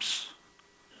 Proverbs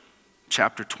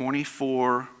chapter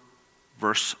 24,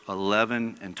 verse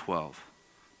 11 and 12.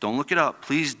 Don't look it up.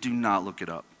 Please do not look it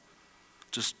up.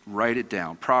 Just write it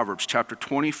down. Proverbs chapter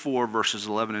 24, verses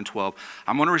 11 and 12.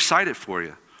 I'm going to recite it for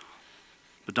you,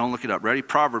 but don't look it up. Ready?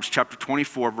 Proverbs chapter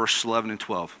 24, verses 11 and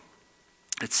 12.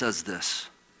 It says this.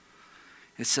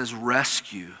 It says,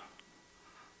 rescue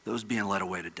those being led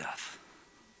away to death.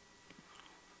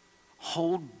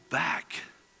 Hold back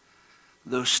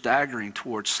those staggering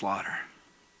towards slaughter.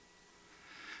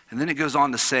 And then it goes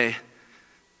on to say,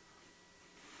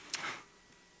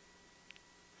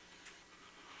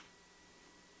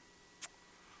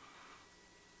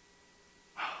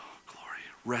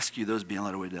 rescue those being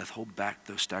led away to death, hold back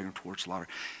those staggering towards slaughter.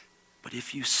 But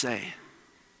if you say,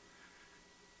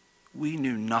 we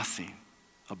knew nothing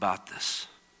about this,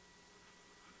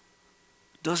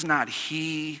 does not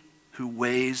he who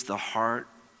weighs the heart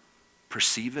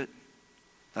perceive it?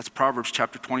 That's Proverbs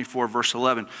chapter 24, verse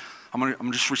 11. I'm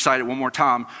gonna just recite it one more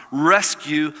time.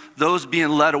 Rescue those being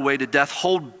led away to death.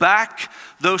 Hold back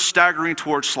those staggering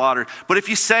towards slaughter. But if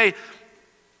you say,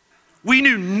 we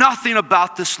knew nothing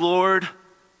about this, Lord.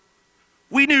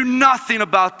 We knew nothing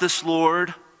about this,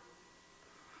 Lord.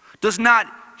 Does not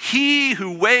he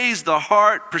who weighs the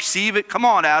heart perceive it? Come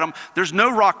on, Adam. There's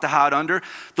no rock to hide under.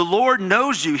 The Lord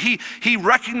knows you. He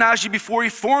recognized you before he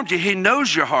formed you. He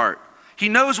knows your heart. He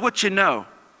knows what you know.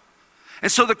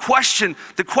 And so the question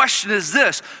is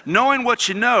this: knowing what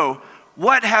you know,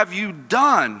 what have you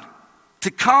done to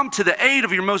come to the aid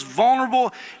of your most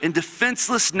vulnerable and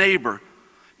defenseless neighbor?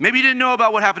 Maybe you didn't know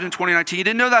about what happened in 2019. You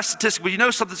didn't know that statistic, but you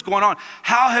know something's going on.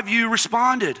 How have you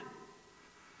responded?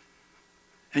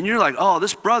 And you're like, oh,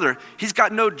 this brother, he's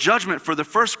got no judgment for the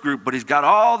first group, but he's got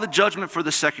all the judgment for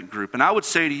the second group. And I would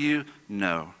say to you,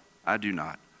 no, I do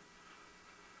not.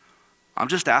 I'm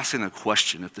just asking a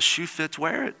question. If the shoe fits,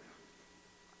 wear it.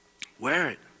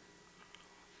 Wear it.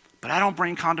 But I don't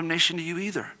bring condemnation to you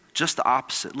either. Just the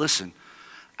opposite. Listen,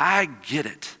 I get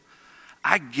it.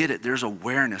 I get it. There's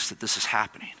awareness that this is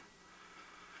happening.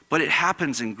 But it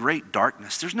happens in great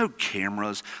darkness. There's no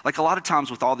cameras. Like a lot of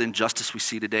times with all the injustice we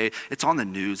see today, it's on the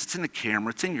news, it's in the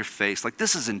camera, it's in your face. Like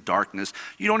this is in darkness.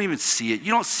 You don't even see it.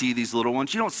 You don't see these little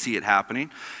ones. You don't see it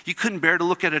happening. You couldn't bear to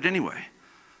look at it anyway.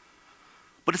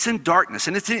 But it's in darkness,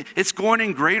 and it's going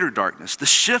in greater darkness. The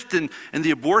shift in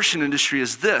the abortion industry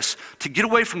is this: to get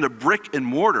away from the brick and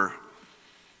mortar.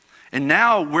 And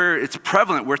now where it's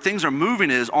prevalent, where things are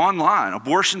moving is online.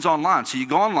 Abortion's online. So you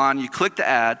go online, you click the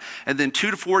ad, and then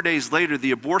 2 to 4 days later,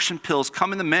 the abortion pills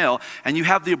come in the mail, and you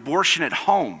have the abortion at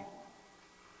home.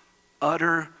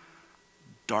 Utter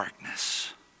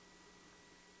darkness.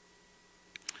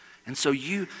 And so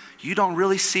you don't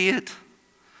really see it.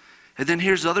 And then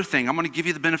here's the other thing. I'm going to give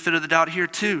you the benefit of the doubt here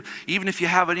too. Even if you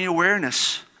have any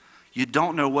awareness, you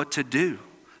don't know what to do.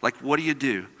 Like, what do you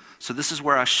do? So this is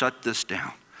where I shut this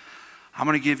down. I'm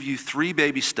going to give you 3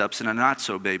 baby steps and a not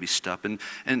so baby step. And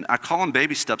I call them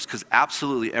baby steps because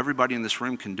absolutely everybody in this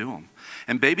room can do them.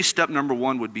 And baby step number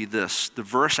 1 would be this: the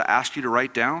verse I asked you to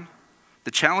write down.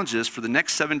 The challenge is for the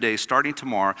next 7 days, starting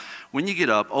tomorrow, when you get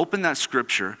up, open that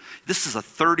scripture. This is a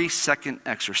 30-second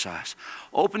exercise.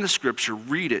 Open the scripture,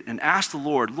 read it, and ask the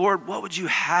Lord, Lord, what would you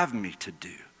have me to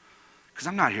do? Because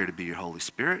I'm not here to be your Holy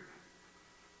Spirit.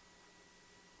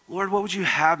 Lord, what would you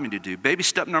have me to do? Baby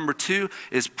step number 2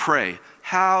 is pray.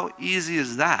 How easy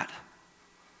is that?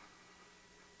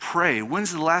 Pray.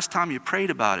 When's the last time you prayed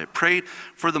about it? Prayed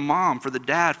for the mom, for the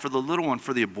dad, for the little one,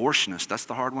 for the abortionist. That's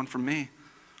the hard one for me.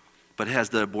 But has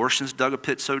the abortionist dug a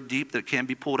pit so deep that it can't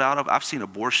be pulled out of? I've seen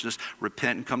abortionists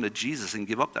repent and come to Jesus and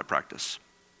give up that practice.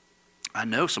 I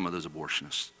know some of those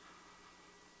abortionists.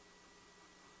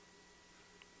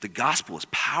 The gospel is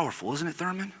powerful, isn't it,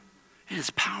 Thurman? It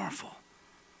is powerful.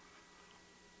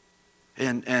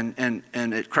 And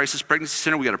at Crisis Pregnancy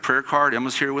Center, we got a prayer card.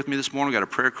 Emma's here with me this morning. We got a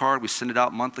prayer card. We send it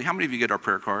out monthly. How many of you get our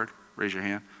prayer card? Raise your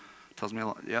hand. Tells me a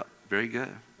lot. Yeah, very good.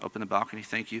 Up in the balcony,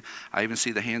 thank you. I even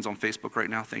see the hands on Facebook right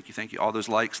now. Thank you. All those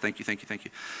likes, thank you.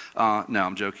 No,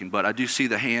 I'm joking, but I do see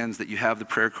the hands that you have the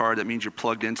prayer card. That means you're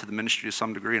plugged into the ministry to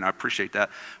some degree, and I appreciate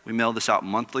that. We mail this out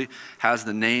monthly. Has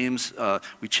the names,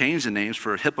 we changed the names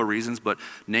for HIPAA reasons, but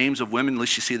names of women, at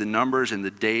least you see the numbers and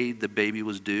the day the baby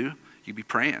was due. You'd be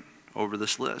praying over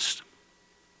this list.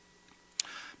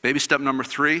 Baby step number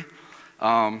 3.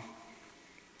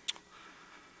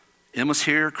 Emma's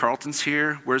here, Carlton's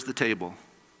here. Where's the table?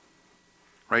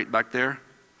 Right back there.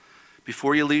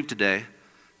 Before you leave today,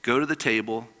 go to the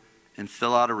table and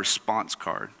fill out a response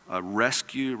card, a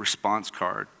rescue response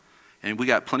card. And we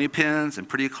got plenty of pens and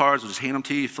pretty cards. We'll just hand them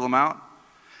to you, fill them out.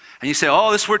 And you say,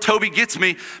 oh, this is where Toby gets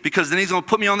me, because then he's going to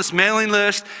put me on this mailing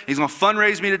list. He's going to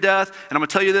fundraise me to death. And I'm going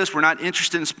to tell you this, we're not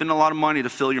interested in spending a lot of money to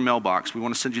fill your mailbox. We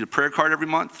want to send you the prayer card every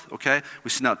month, okay? We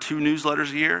send out 2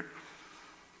 newsletters a year.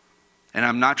 And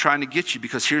I'm not trying to get you,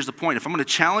 because here's the point. If I'm going to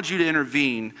challenge you to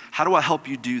intervene, how do I help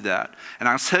you do that? And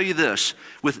I'll tell you this,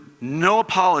 with no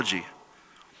apology,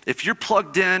 if you're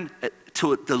plugged in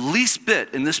to the least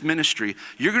bit in this ministry,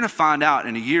 you're going to find out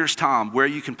in a year's time where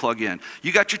you can plug in.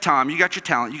 You got your time, you got your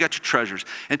talent, you got your treasures.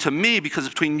 And to me, because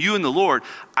it's between you and the Lord,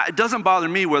 it doesn't bother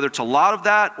me whether it's a lot of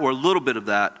that or a little bit of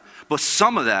that, but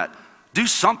some of that, do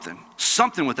something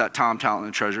with that time, talent,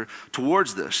 and treasure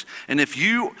towards this. And if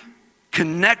you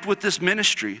connect with this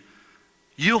ministry,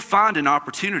 you'll find an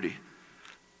opportunity.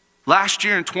 Last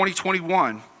year in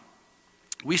 2021,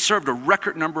 we served a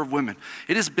record number of women.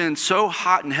 It has been so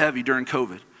hot and heavy during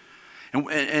COVID.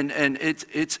 And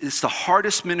it's the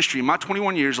hardest ministry. In my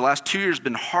 21 years, the last 2 years have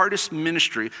been the hardest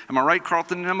ministry, am I right,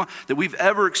 Carlton and Emma, that we've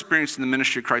ever experienced in the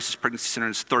ministry of Crisis Pregnancy Center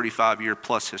in its 35-year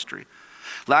plus history.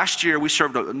 Last year, we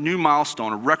served a new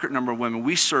milestone, a record number of women.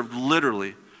 We served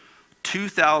literally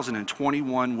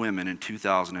 2,021 women in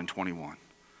 2021.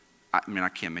 I mean, I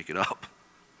can't make it up.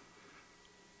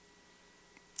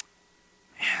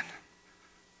 Man,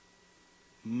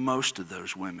 most of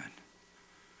those women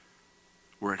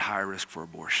were at high risk for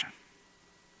abortion.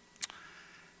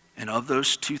 And of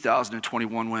those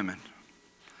 2,021 women,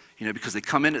 because they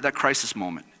come in at that crisis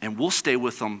moment, and we'll stay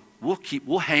with them,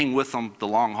 we'll hang with them the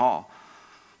long haul,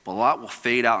 but a lot will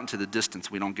fade out into the distance.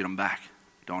 We don't get them back.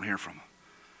 Don't hear from them.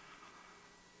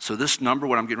 So this number,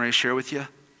 what I'm getting ready to share with you,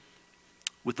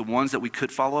 with the ones that we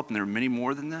could follow up, and there are many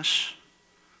more than this,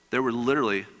 there were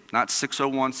literally not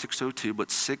 601, 602,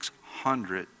 but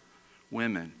 600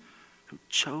 women who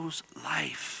chose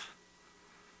life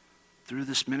through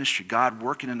this ministry. God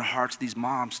working in the hearts of these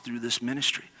moms through this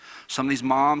ministry. Some of these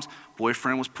moms,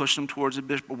 boyfriend was pushing them towards an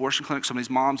abortion clinic. Some of these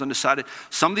moms undecided.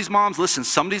 Some of these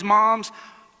moms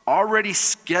already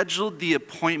scheduled the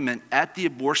appointment at the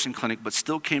abortion clinic, but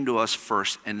still came to us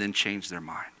first and then changed their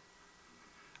mind.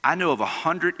 I know of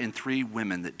 103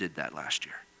 women that did that last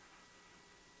year.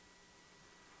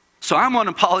 So I'm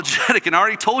unapologetic, and I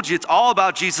already told you it's all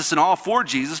about Jesus and all for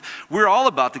Jesus. We're all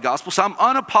about the gospel, so I'm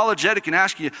unapologetic and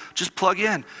asking you, just plug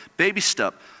in, baby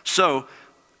step. So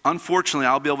unfortunately,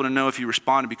 I'll be able to know if you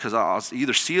responded because I'll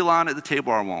either see a line at the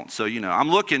table or I won't. So, I'm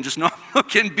looking, just know I'm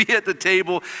looking, be at the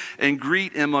table and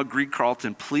greet Emma, greet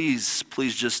Carlton. Please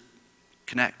just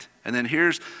connect. And then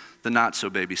here's the not so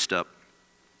baby step.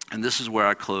 And this is where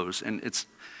I close. And it's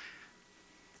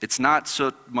not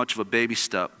so much of a baby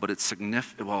step, but it's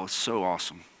significant. Well, it's so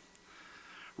awesome.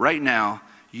 Right now,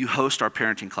 you host our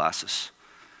parenting classes.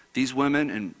 These women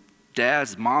and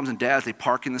dads, moms and dads, they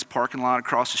park in this parking lot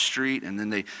across the street, and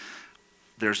then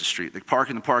there's the street. They park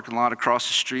in the parking lot across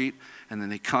the street, and then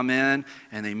they come in,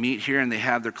 and they meet here, and they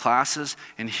have their classes.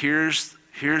 And here's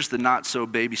the not so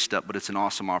baby step, but it's an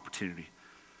awesome opportunity.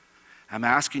 I'm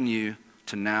asking you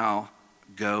to now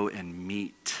go and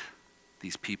meet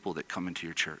these people that come into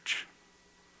your church.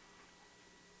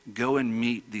 Go and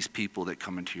meet these people that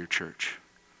come into your church.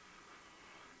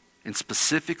 And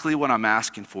specifically what I'm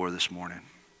asking for this morning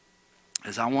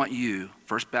is I want you,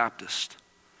 First Baptist,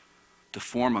 to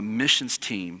form a missions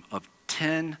team of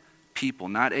 10 people,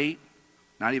 not 8,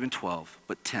 not even 12,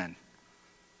 but 10.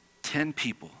 10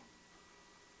 people.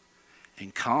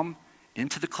 And come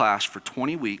into the class for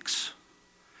 20 weeks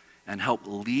and help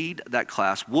lead that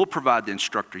class. We'll provide the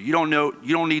instructor. You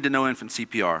don't need to know infant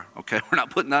CPR, okay? We're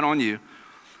not putting that on you.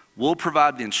 We'll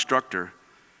provide the instructor.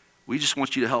 We just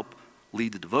want you to help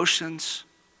lead the devotions,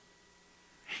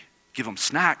 give them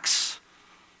snacks,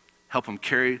 help them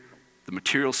carry the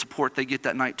material support they get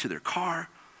that night to their car.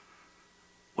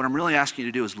 What I'm really asking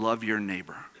you to do is love your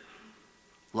neighbor.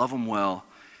 Love them well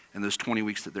in those 20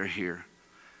 weeks that they're here.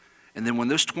 And then when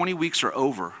those 20 weeks are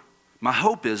over, my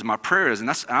hope is, my prayer is, and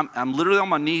I'm literally on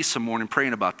my knees some morning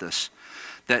praying about this,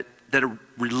 that a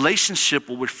relationship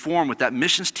will form with that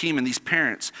missions team and these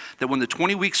parents, that when the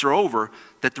 20 weeks are over,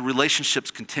 that the relationships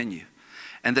continue.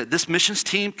 And that this missions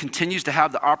team continues to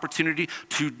have the opportunity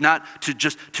to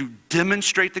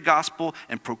demonstrate the gospel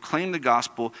and proclaim the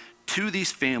gospel to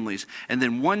these families. And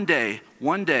then one day,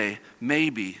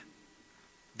 maybe,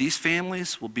 these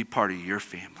families will be part of your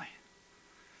family.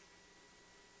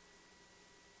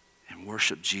 And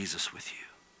worship Jesus with you.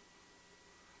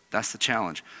 That's the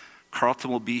challenge.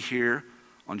 Carlton will be here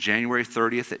on January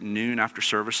 30th at noon after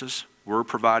services. We're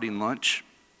providing lunch.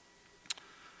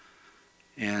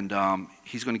 And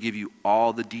he's going to give you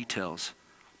all the details.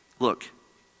 Look,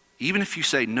 even if you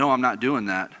say, no, I'm not doing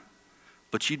that,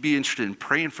 but you'd be interested in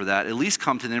praying for that, at least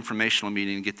come to the informational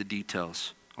meeting and get the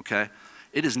details, okay?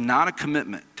 It is not a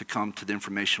commitment to come to the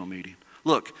informational meeting.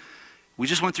 Look, we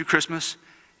just went through Christmas.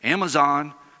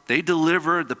 Amazon, they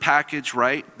deliver the package,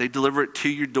 right? They deliver it to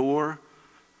your door,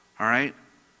 all right?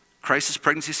 Crisis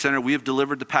Pregnancy Center, we have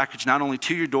delivered the package not only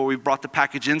to your door, we've brought the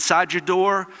package inside your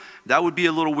door. That would be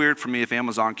a little weird for me if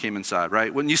Amazon came inside,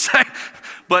 right? Wouldn't you say?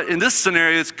 But in this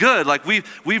scenario, it's good. Like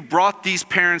we've brought these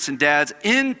parents and dads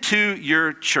into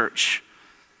your church.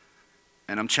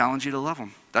 And I'm challenging you to love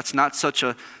them. That's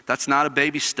not a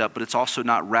baby step, but it's also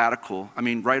not radical. I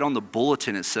mean, right on the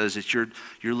bulletin it says that you're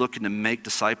looking to make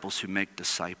disciples who make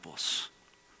disciples.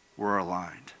 We're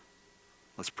aligned.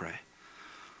 Let's pray.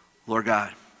 Lord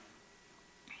God,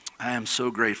 I am so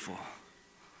grateful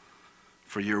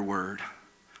for your word.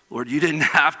 Lord, you didn't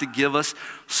have to give us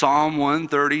Psalm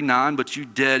 139, but you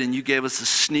did, and you gave us a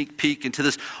sneak peek into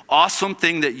this awesome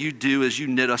thing that you do as you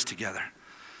knit us together.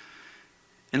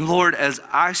 And Lord, as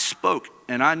I spoke,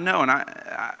 and I know, and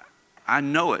I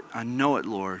know it,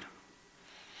 Lord,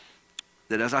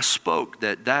 that as I spoke,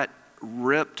 that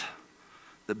ripped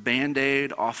the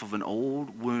Band-Aid off of an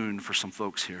old wound for some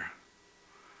folks here.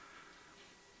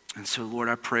 And so, Lord,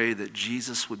 I pray that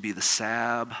Jesus would be the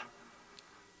salve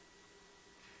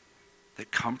that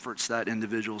comforts that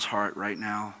individual's heart right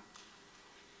now,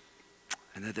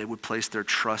 and that they would place their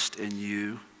trust in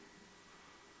you,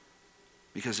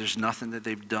 because there's nothing that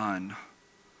they've done.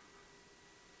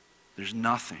 There's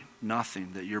nothing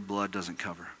that your blood doesn't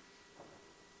cover.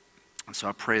 And so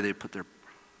I pray they put their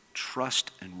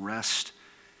trust and rest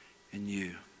in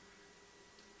you.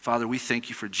 Father, we thank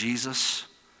you for Jesus.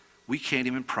 We can't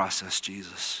even process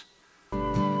Jesus,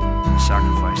 the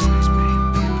sacrifice that he's made.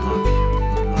 We love you.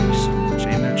 We love you so much.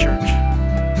 Amen, church.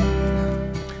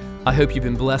 I hope you've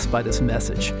been blessed by this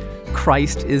message.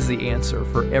 Christ is the answer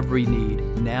for every need,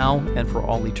 now and for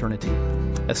all eternity.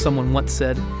 As someone once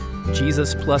said,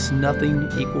 Jesus plus nothing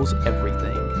equals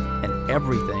everything, and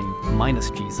everything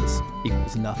minus Jesus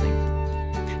equals nothing.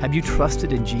 Have you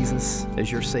trusted in Jesus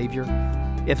as your Savior?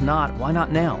 If not, why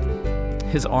not now?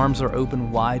 His arms are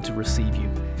open wide to receive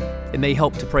you. It may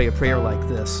help to pray a prayer like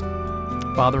this.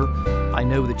 Father, I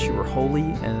know that you are holy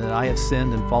and that I have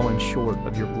sinned and fallen short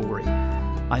of your glory.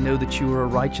 I know that you are a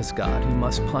righteous God who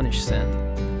must punish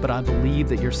sin, but I believe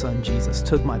that your Son Jesus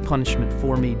took my punishment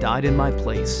for me, died in my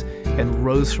place, and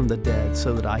rose from the dead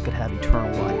so that I could have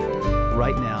eternal life.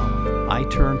 Right now, I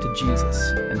turn to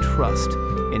Jesus and trust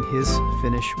in his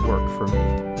finished work for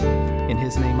me. In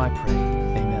his name I pray,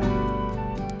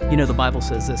 amen. You know, the Bible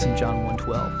says this in John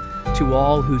 1:12, to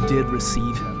all who did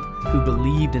receive him, who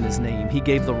believed in his name, he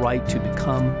gave the right to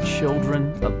become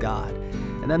children of God.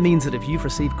 And that means that if you've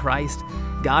received Christ,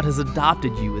 God has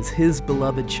adopted you as his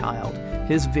beloved child,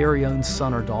 his very own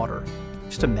son or daughter.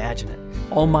 Just imagine it.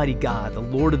 Almighty God, the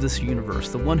Lord of this universe,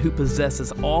 the one who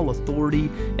possesses all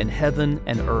authority in heaven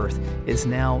and earth, is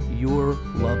now your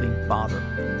loving Father,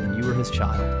 and you are his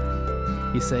child.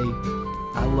 You say,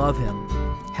 I love him.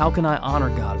 How can I honor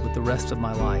God with the rest of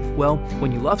my life? Well,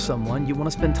 when you love someone, you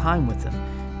want to spend time with them.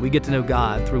 We get to know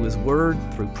God through his word,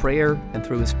 through prayer, and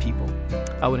through his people.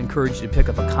 I would encourage you to pick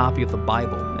up a copy of the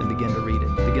Bible and begin to read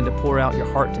it. Begin to pour out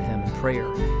your heart to him in prayer.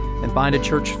 And find a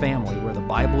church family where the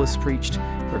Bible is preached,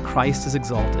 where Christ is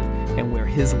exalted, and where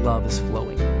his love is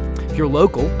flowing. If you're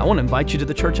local, I want to invite you to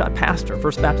the church I pastor,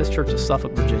 First Baptist Church of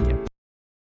Suffolk, Virginia.